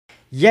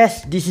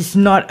Yes, this is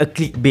not a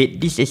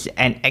clickbait, this is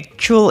an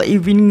actual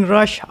evening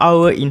rush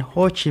hour in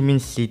Ho Chi Minh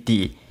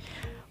City.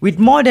 With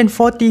more than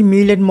 40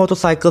 million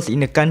motorcycles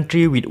in a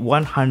country with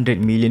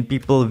 100 million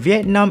people,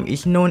 Vietnam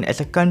is known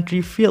as a country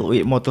filled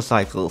with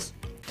motorcycles.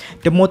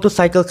 The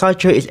motorcycle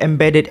culture is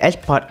embedded as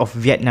part of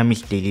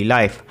Vietnamese daily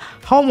life.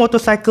 How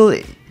motorcycle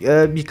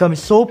become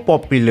so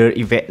popular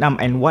in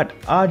Vietnam and what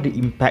are the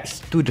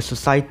impacts to the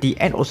society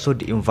and also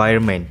the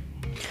environment?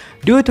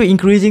 Due to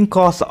increasing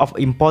costs of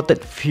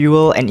imported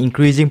fuel and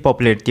increasing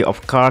popularity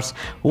of cars,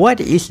 what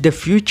is the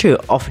future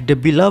of the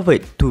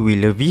beloved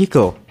two-wheeler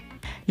vehicle?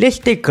 Let's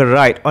take a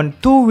ride on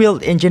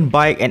two-wheeled engine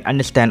bike and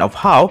understand of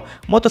how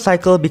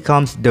motorcycle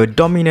becomes the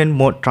dominant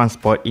mode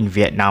transport in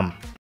Vietnam.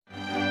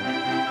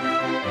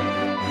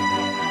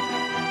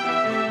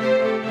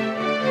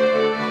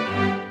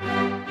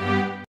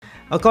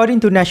 According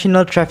to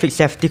National Traffic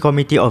Safety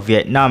Committee of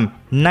Vietnam,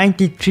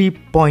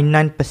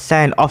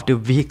 93.9% of the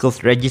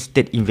vehicles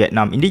registered in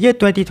Vietnam in the year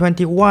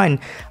 2021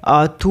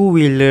 are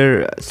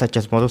two-wheeler such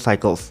as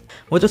motorcycles.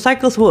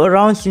 Motorcycles were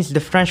around since the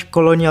French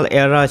colonial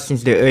era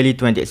since the early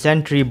 20th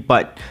century,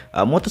 but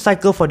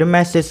motorcycle for the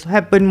masses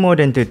happened more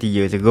than 30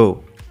 years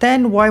ago.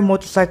 Then why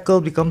motorcycle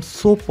become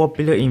so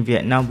popular in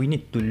Vietnam, we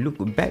need to look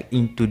back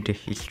into the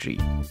history.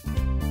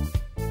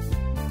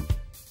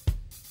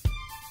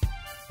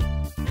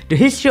 The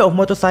history of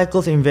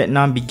motorcycles in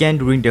Vietnam began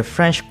during the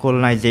French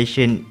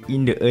colonization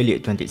in the early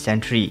 20th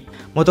century.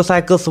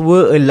 Motorcycles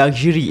were a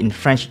luxury in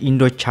French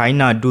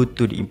Indochina due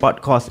to the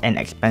import costs and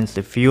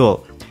expensive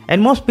fuel.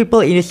 And most people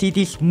in the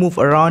cities move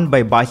around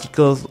by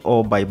bicycles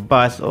or by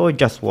bus or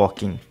just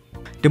walking.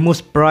 The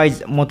most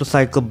prized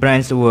motorcycle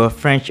brands were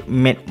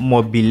French-made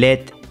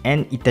Mobilette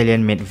and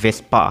Italian-made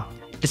Vespa.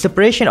 The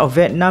separation of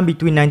Vietnam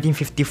between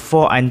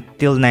 1954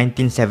 until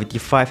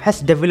 1975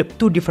 has developed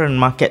two different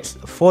markets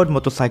for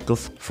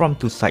motorcycles from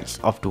two sides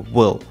of the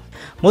world.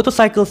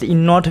 Motorcycles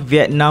in North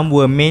Vietnam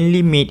were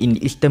mainly made in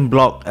the Eastern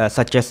Bloc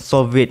such as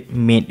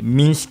Soviet-made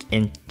Minsk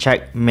and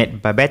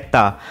Czech-made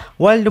Babetta,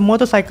 while the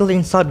motorcycles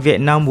in South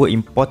Vietnam were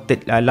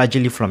imported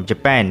largely from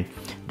Japan.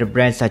 The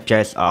brands such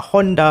as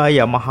Honda,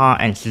 Yamaha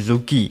and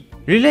Suzuki.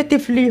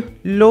 Relatively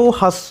low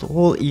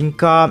household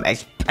income,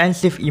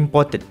 expensive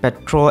imported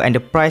petrol and the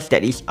price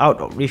that is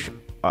out of reach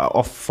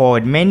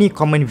for many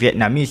common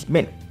Vietnamese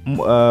made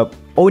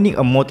owning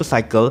a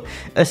motorcycle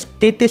a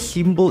status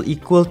symbol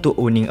equal to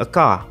owning a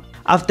car.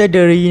 After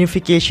the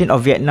reunification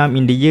of Vietnam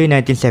in the year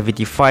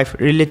 1975,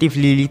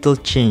 relatively little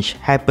change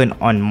happened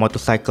on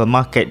motorcycle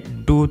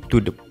market due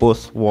to the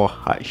post-war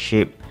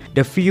hardship.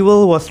 The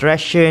fuel was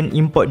rationed,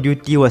 import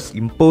duty was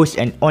imposed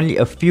and only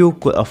a few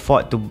could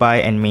afford to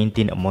buy and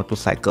maintain a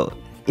motorcycle.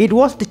 It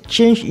was the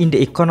change in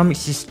the economic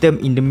system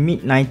in the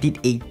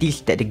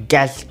mid-1980s that the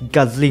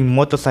gas-guzzling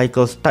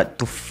motorcycles started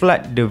to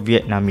flood the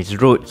Vietnamese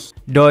roads.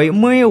 Doi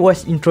Mui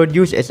was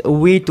introduced as a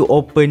way to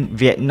open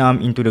Vietnam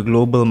into the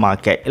global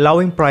market,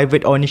 allowing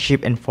private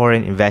ownership and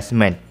foreign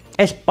investment.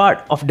 As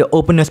part of the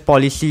openness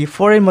policy,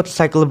 foreign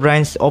motorcycle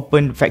brands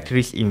opened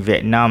factories in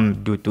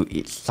Vietnam due to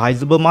its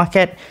sizable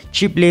market,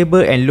 cheap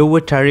labor and lower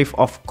tariff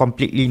of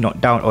completely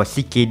knocked down or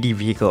CKD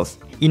vehicles.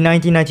 In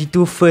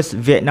 1992, first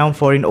Vietnam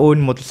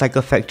foreign-owned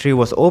motorcycle factory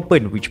was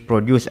opened which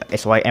produced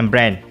SYM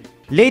brand.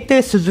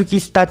 Later, Suzuki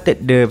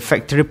started the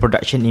factory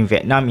production in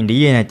Vietnam in the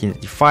year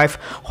 1995,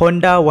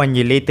 Honda 1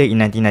 year later in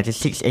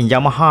 1996 and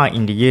Yamaha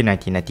in the year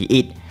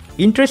 1998.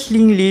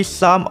 Interestingly,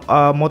 some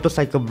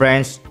motorcycle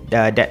brands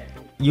that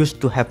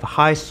used to have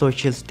high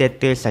social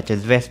status such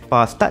as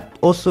Vespa start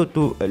also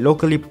to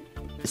locally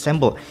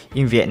assemble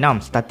in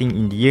Vietnam starting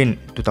in the year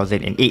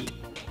 2008.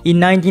 In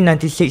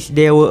 1996,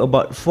 there were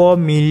about 4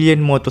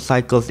 million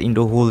motorcycles in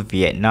the whole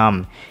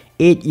Vietnam.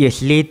 8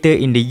 years later,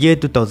 in the year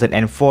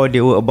 2004,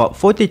 there were about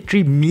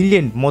 43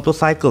 million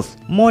motorcycles,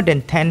 more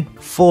than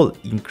 10-fold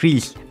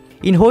increase.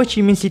 In Ho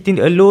Chi Minh City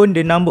alone,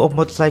 the number of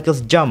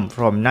motorcycles jumped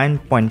from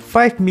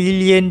 9.5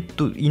 million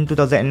in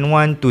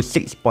 2001 to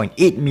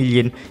 6.8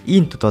 million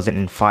in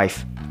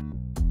 2005.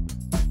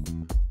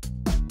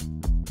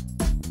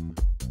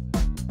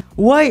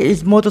 Why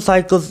is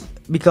motorcycles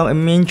become a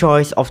main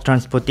choice of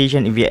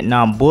transportation in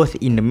Vietnam, both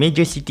in the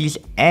major cities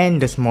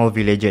and the small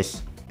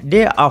villages?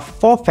 There are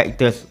 4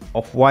 factors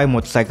of why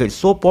motorcycle is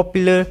so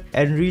popular,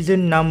 and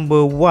reason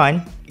number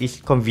 1 is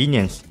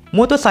convenience.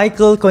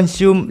 Motorcycle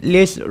consume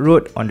less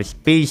road on the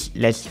space,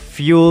 less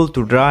fuel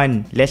to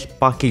run, less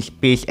parking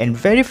space and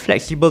very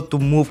flexible to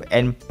move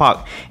and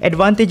park,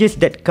 advantages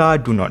that car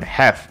do not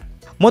have.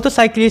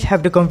 Motorcyclists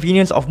have the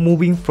convenience of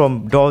moving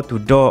from door to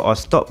door or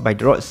stop by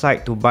the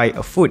roadside to buy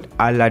a food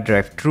a la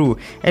drive-thru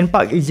and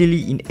park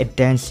easily in a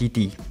dense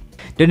city.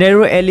 The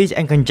narrow alleys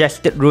and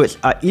congested roads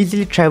are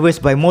easily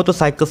traversed by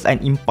motorcycles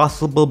and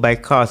impassable by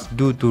cars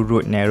due to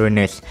road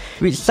narrowness.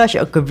 With such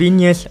a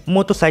convenience,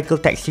 motorcycle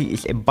taxi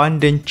is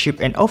abundant,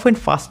 cheap and often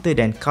faster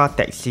than car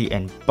taxi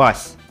and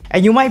bus.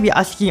 And you might be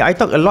asking, I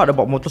talk a lot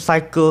about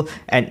motorcycle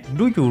and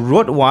do you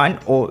rode one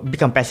or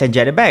become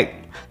passenger at the back?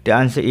 The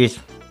answer is,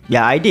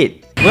 yeah, I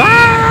did.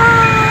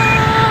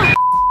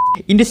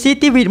 In the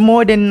city with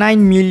more than 9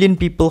 million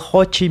people,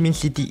 Ho Chi Minh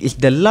City is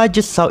the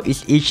largest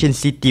Southeast Asian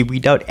city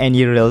without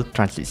any rail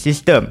transit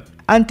system.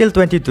 Until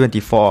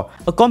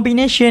 2024, a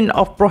combination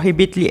of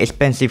prohibitively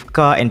expensive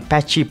car and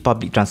patchy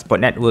public transport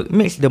network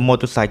makes the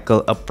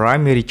motorcycle a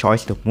primary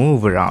choice to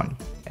move around.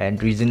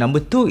 And reason number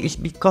 2 is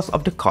because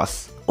of the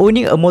cost.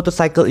 Owning a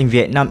motorcycle in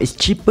Vietnam is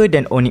cheaper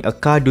than owning a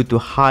car due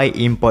to high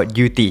import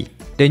duty.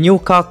 The new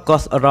car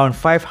costs around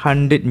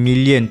 500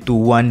 million to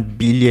 1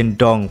 billion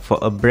dong for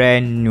a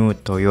brand new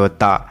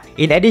Toyota.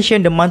 In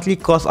addition, the monthly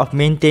cost of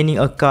maintaining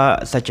a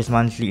car, such as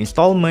monthly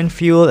installment,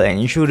 fuel and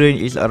insurance,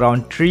 is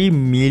around 3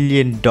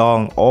 million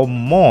dong or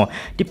more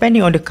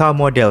depending on the car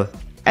model.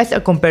 As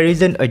a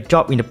comparison, a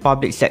job in the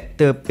public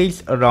sector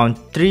pays around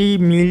 3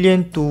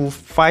 million to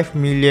 5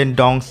 million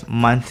dongs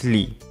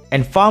monthly.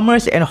 And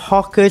farmers and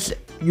hawkers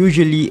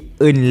usually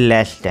earn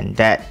less than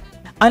that.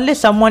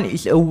 Unless someone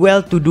is a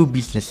well-to-do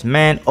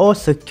businessman or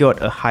secured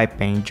a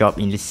high-paying job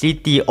in the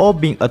city or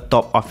being a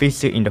top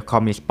officer in the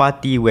Communist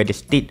Party where the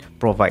state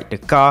provides the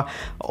car,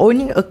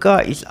 owning a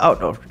car is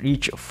out of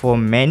reach for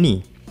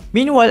many.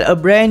 Meanwhile, a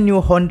brand new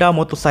Honda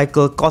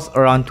motorcycle costs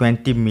around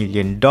 20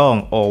 million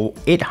dong or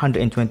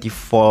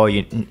 824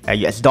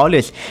 US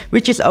dollars,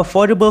 which is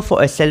affordable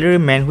for a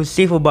salaryman who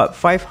save about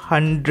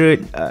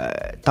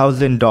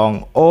 500,000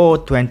 dong or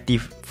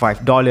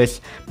 $25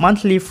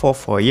 monthly for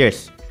 4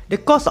 years. The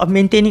cost of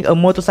maintaining a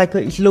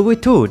motorcycle is lower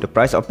too. The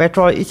price of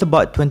petrol is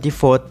about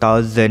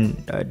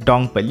 24,000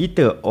 dong per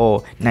litre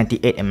or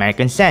 98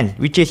 American cents,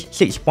 which is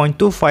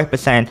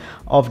 6.25%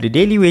 of the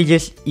daily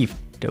wages if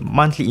the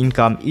monthly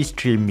income is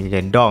 3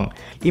 million dong.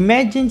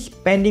 Imagine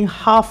spending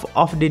half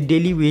of the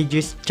daily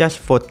wages just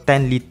for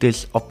 10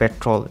 litres of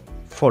petrol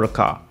for a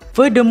car.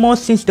 Furthermore,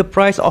 since the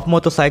price of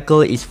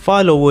motorcycle is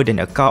far lower than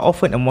a car,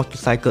 often a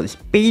motorcycle is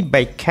paid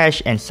by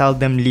cash and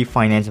seldomly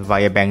financed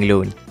via bank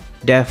loan.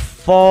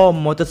 Therefore,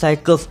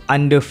 motorcycles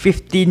under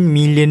 15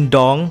 million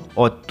dong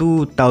or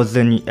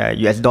 2,000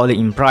 US dollar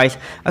in price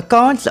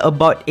accounts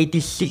about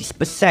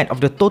 86% of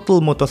the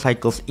total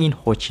motorcycles in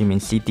Ho Chi Minh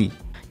City.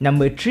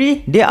 Number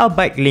 3, there are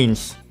bike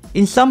lanes.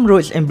 In some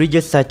roads and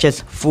bridges such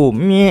as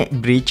Fami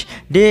Bridge,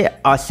 there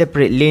are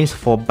separate lanes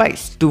for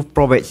bikes to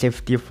provide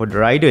safety for the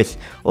riders.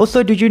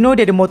 Also, did you know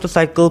that the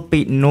motorcycle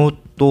paid no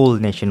toll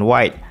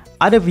nationwide?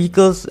 Other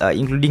vehicles,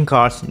 including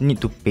cars, need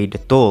to pay the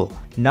toll.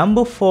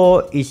 Number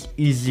 4 is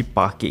easy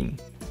parking.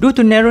 Due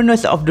to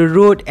narrowness of the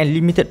road and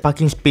limited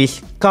parking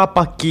space, car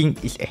parking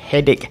is a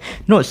headache.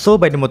 Not so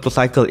by the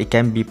motorcycle, it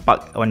can be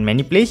parked on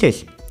many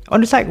places. On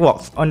the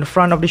sidewalks, on the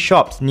front of the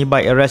shops,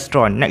 nearby a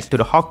restaurant, next to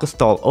the hawker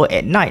stall, or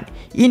at night,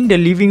 in the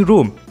living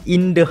room,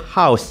 in the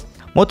house.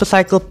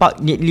 Motorcycle parked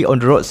neatly on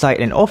the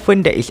roadside, and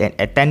often there is an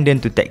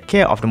attendant to take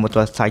care of the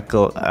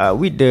motorcycle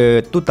with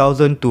the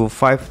 2,000 to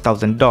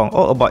 5,000 dong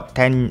or about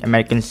 10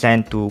 American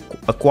cent to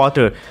a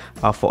quarter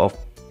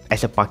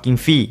as a parking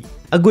fee.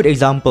 A good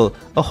example,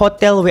 a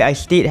hotel where I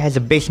stayed has a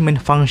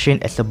basement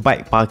function as a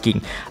bike parking.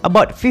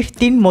 About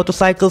 15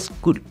 motorcycles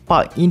could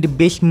park in the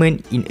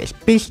basement in a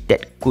space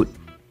that could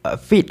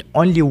fit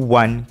only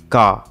one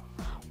car.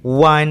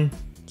 One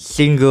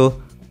single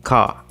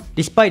car.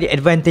 Despite the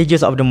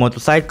advantages of the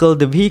motorcycle,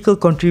 the vehicle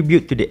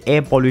contributes to the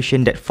air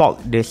pollution that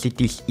fogged the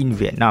cities in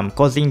Vietnam,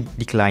 causing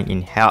decline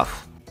in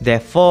health.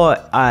 Therefore,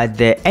 are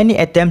there any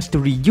attempts to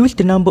reduce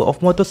the number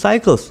of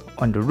motorcycles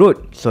on the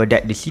road so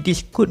that the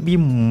cities could be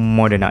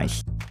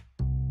modernized?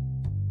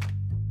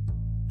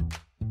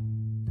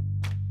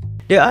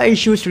 There are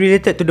issues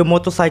related to the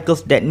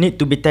motorcycles that need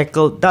to be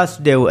tackled, thus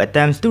there were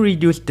attempts to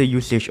reduce the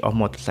usage of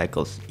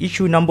motorcycles.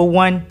 Issue number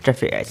 1,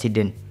 traffic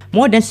accident.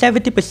 More than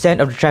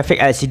 70% of the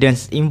traffic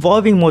accidents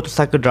involving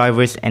motorcycle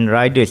drivers and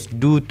riders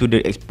due to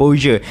the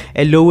exposure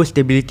and lower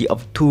stability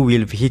of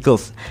two-wheel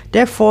vehicles.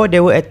 Therefore,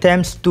 there were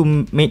attempts to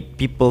make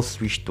people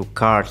switch to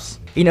cars.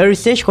 In a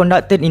research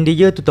conducted in the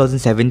year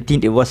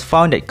 2017, it was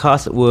found that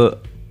cars were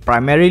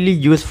primarily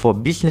used for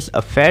business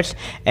affairs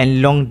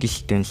and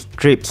long-distance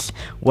trips,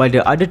 while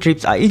the other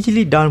trips are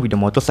easily done with the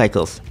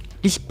motorcycles.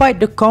 Despite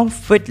the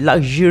comfort,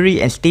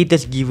 luxury and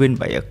status given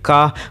by a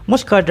car,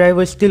 most car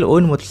drivers still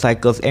own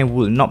motorcycles and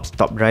will not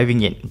stop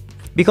driving it.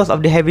 Because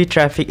of the heavy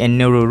traffic and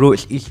narrow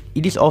roads,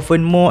 it is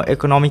often more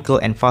economical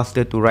and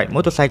faster to ride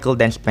motorcycle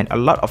than spend a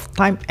lot of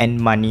time and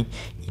money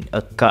in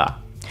a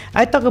car.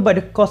 I talked about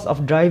the cost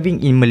of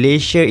driving in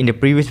Malaysia in the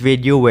previous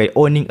video where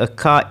owning a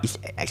car is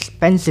an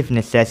expensive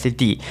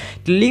necessity.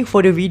 The link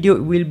for the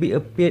video will be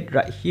appeared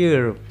right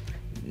here.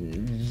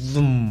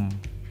 Zoom.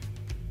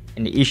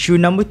 And issue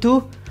number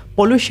 2,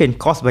 pollution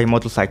caused by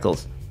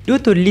motorcycles. Due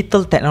to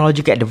little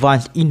technological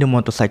advance in the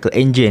motorcycle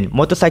engine,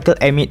 motorcycles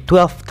emit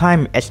 12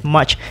 times as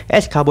much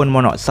as carbon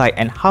monoxide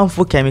and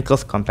harmful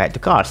chemicals compared to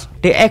cars.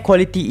 The air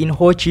quality in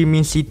Ho Chi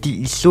Minh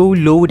City is so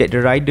low that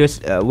the riders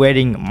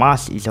wearing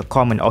masks is a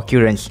common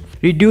occurrence.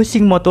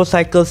 Reducing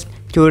motorcycles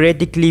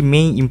theoretically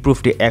may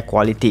improve the air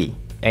quality.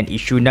 And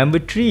issue number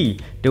 3,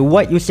 the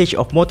wide usage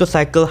of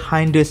motorcycle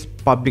hinders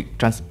public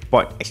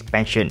transport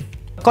expansion.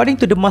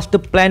 According to the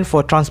master plan for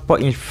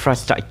transport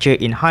infrastructure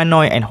in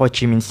Hanoi and Ho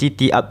Chi Minh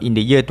City up in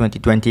the year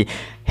 2020,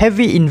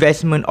 heavy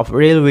investment of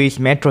railways,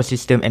 metro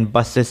system and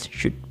buses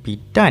should be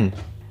done,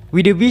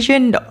 with a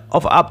vision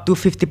of up to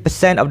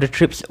 50% of the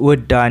trips were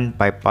done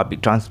by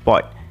public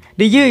transport.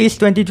 The year is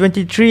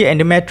 2023 and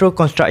the metro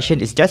construction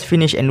is just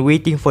finished and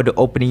waiting for the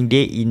opening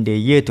day in the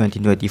year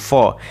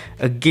 2024.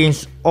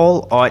 Against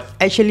all odds,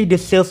 actually the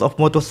sales of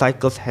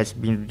motorcycles has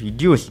been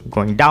reduced,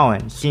 going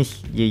down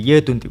since the year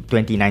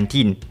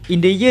 2019.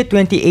 In the year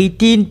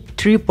 2018,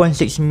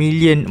 3.6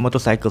 million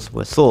motorcycles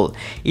were sold.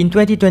 In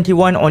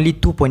 2021, only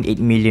 2.8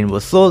 million were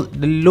sold,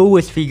 the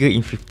lowest figure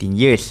in 15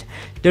 years.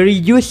 The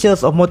reduced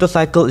sales of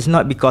motorcycles is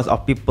not because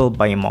of people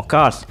buying more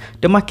cars.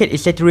 The market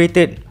is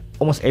saturated.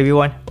 Almost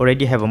everyone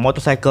already have a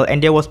motorcycle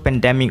and there was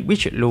pandemic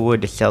which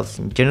lowered the sales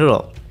in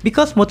general.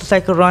 Because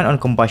motorcycles run on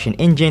combustion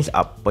engines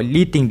are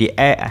polluting the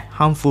air and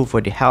harmful for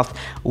the health,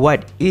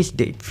 what is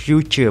the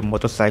future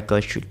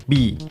motorcycle should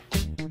be?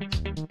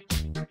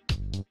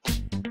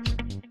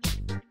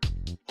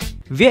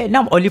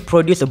 Vietnam only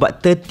produces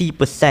about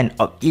 30%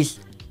 of its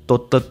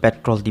total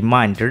petrol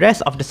demand. The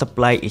rest of the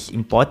supply is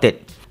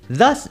imported.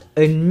 Thus,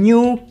 a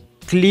new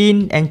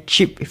clean and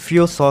cheap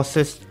fuel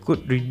sources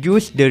could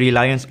reduce the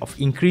reliance of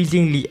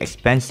increasingly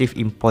expensive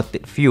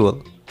imported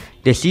fuel.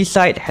 The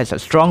seaside has a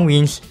strong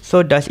winds,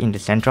 so does in the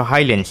Central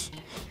Highlands.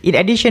 In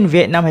addition,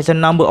 Vietnam has a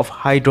number of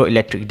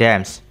hydroelectric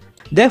dams.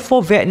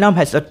 Therefore, Vietnam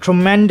has a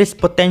tremendous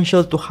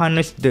potential to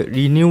harness the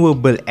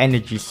renewable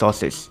energy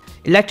sources.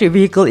 Electric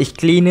vehicle is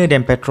cleaner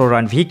than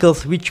petrol-run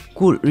vehicles, which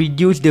could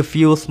reduce the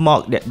fuel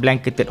smog that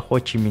blanketed Ho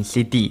Chi Minh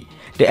City.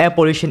 The air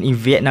pollution in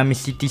Vietnamese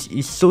cities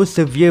is so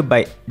severe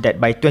that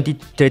by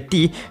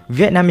 2030,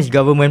 Vietnamese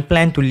government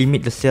plan to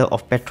limit the sale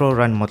of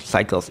petrol-run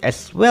motorcycles,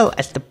 as well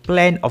as the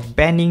plan of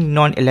banning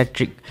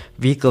non-electric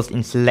vehicles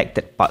in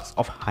selected parts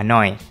of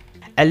Hanoi.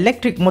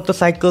 Electric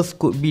motorcycles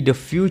could be the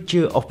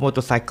future of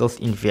motorcycles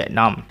in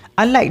Vietnam.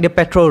 Unlike the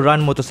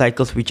petrol-run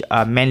motorcycles, which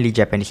are mainly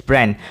Japanese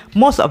brand,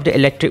 most of the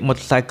electric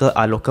motorcycles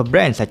are local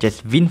brands such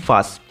as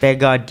VinFast,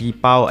 Pega,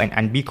 D-Pow and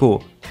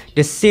Anbico.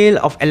 The sale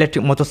of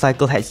electric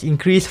motorcycles has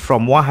increased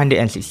from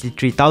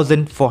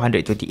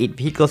 163,428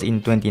 vehicles in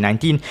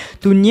 2019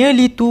 to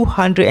nearly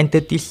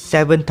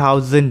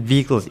 237,000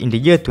 vehicles in the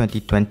year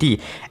 2020,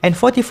 and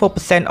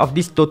 44% of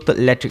these total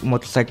electric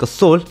motorcycles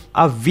sold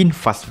are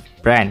VinFast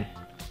brand.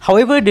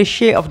 However, the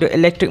share of the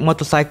electric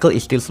motorcycle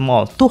is still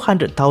small,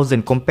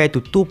 200,000 compared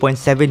to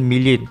 2.7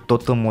 million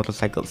total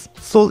motorcycles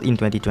sold in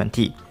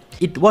 2020.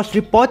 It was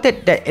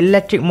reported that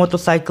electric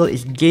motorcycle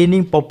is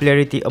gaining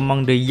popularity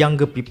among the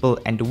younger people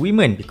and the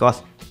women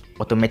because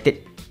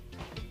automated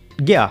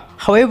gear.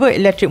 However,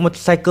 electric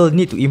motorcycles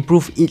need to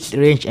improve its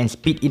range and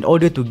speed in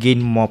order to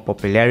gain more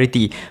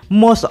popularity.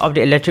 Most of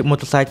the electric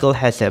motorcycle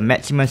has a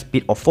maximum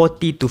speed of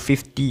 40 to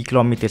 50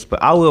 km per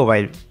hour,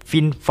 while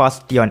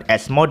VinFast Tion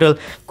S model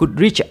could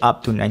reach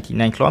up to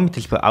 99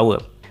 km per hour.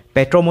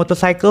 Petrol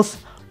motorcycles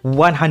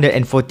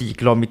 140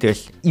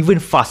 km, even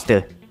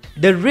faster.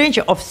 The range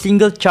of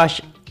single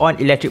charge on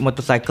electric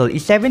motorcycle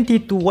is 70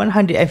 to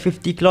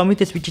 150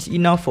 km, which is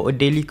enough for a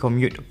daily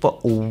commute for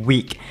a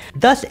week.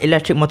 Thus,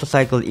 electric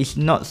motorcycle is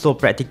not so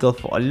practical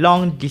for a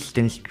long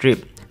distance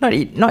trip. Not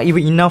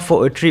even enough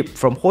for a trip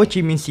from Ho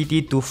Chi Minh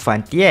City to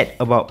Phan Thiet,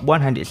 about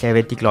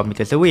 170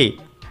 km away.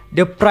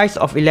 The price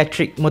of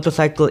electric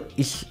motorcycle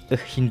is a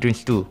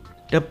hindrance too.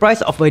 The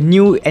price of a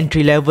new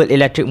entry-level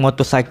electric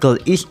motorcycle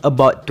is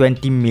about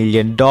 20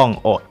 million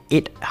dong or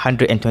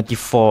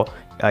 824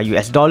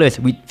 US dollars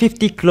with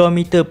 50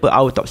 km per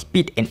hour top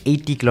speed and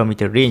 80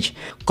 km range.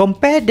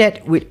 Compare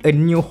that with a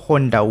new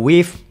Honda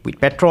Wave with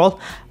petrol,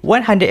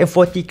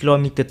 140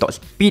 km top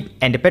speed,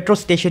 and the petrol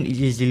station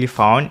is easily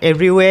found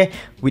everywhere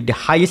with the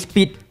highest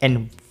speed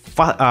and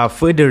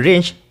further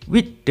range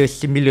with the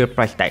similar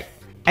price tag.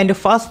 And the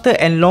faster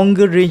and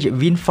longer range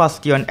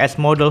VinFast Tion S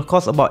model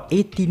costs about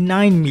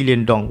 89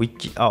 million dong,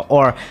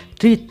 or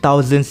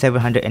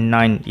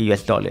 3,709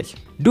 US dollars.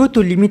 Due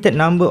to limited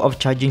number of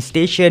charging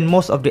stations,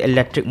 most of the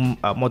electric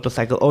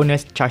motorcycle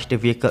owners charge the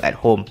vehicle at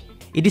home.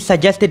 It is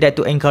suggested that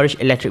to encourage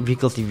electric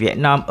vehicles in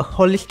Vietnam, a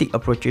holistic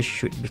approach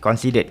should be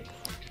considered.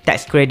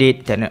 Tax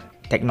credit,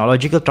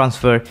 technological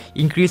transfer,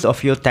 increase of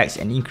fuel tax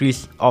and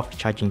increase of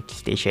charging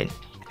station.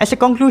 As a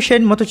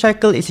conclusion,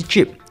 motorcycle is a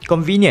cheap,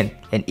 convenient,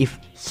 and if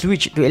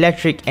switch to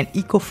electric and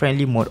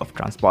eco-friendly mode of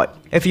transport.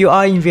 If you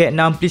are in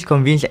Vietnam, please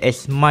convince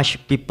as much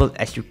people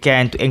as you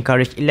can to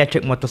encourage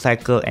electric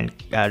motorcycle and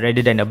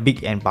rather than the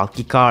big and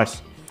bulky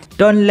cars.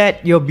 Don't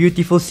let your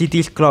beautiful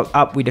cities clog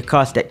up with the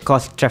cars that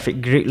cause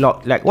traffic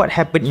gridlock like what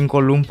happened in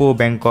Kuala Lumpur,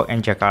 Bangkok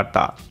and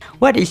Jakarta.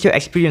 What is your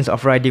experience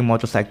of riding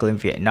motorcycle in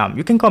Vietnam?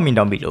 You can comment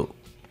down below.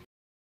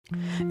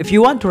 If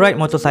you want to ride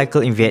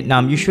motorcycle in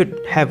Vietnam, you should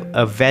have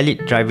a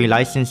valid driving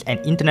license and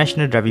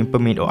international driving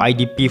permit or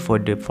IDP for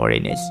the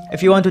foreigners.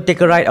 If you want to take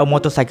a ride or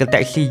motorcycle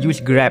taxi,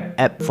 use Grab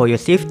app for your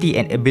safety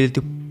and ability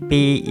to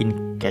pay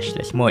in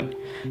cashless mode.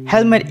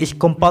 Helmet is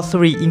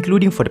compulsory,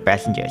 including for the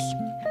passengers.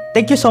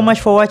 Thank you so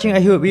much for watching. I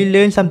hope you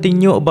learned something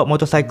new about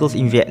motorcycles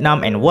in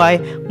Vietnam and why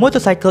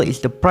motorcycle is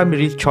the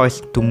primary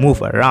choice to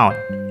move around.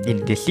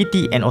 in the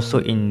city and also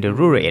in the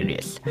rural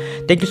areas.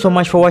 Thank you so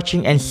much for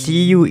watching and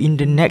see you in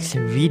the next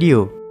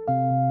video.